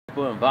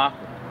Putting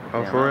vodka.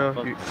 Oh, for real?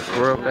 For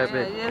real, fat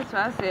bitch? Yeah, that's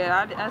what I said.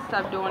 I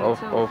stopped doing it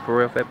too. Oh, for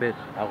real, fat bitch?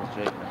 I was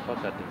drinking the fuck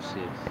out them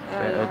shits.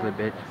 Fat ugly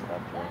bitch.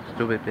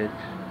 Stupid bitch.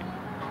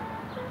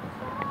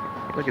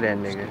 Look at that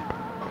nigga.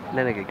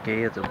 That nigga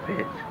gay as a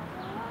bitch.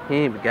 He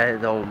ain't even got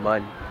his own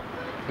money.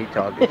 He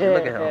talking shit.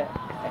 Look at him.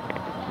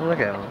 Look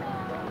at him.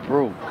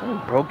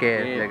 Broke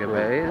ass nigga,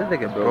 man. This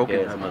nigga broke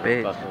as a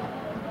bitch.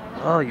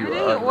 Oh, you ugly. And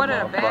then he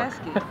ordered a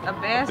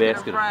basket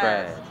of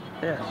fries.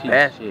 Yeah,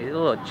 basket. A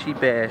little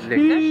cheap ass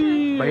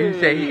nigga. But he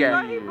said he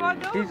got.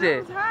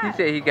 He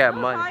said he got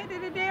money. Higher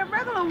than the damn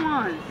regular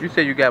ones. You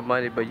said you got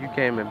money, but you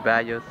came and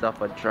buy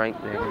yourself a drink,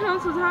 nigga.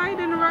 Those was higher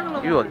than the regular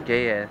ones. You a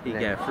gay ass nigga.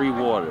 He got free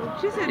water.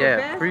 She said yeah,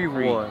 the best. free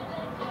water.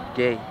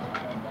 Gay.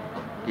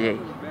 Gay.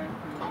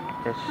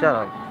 Yeah, shut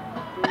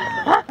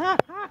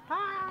up.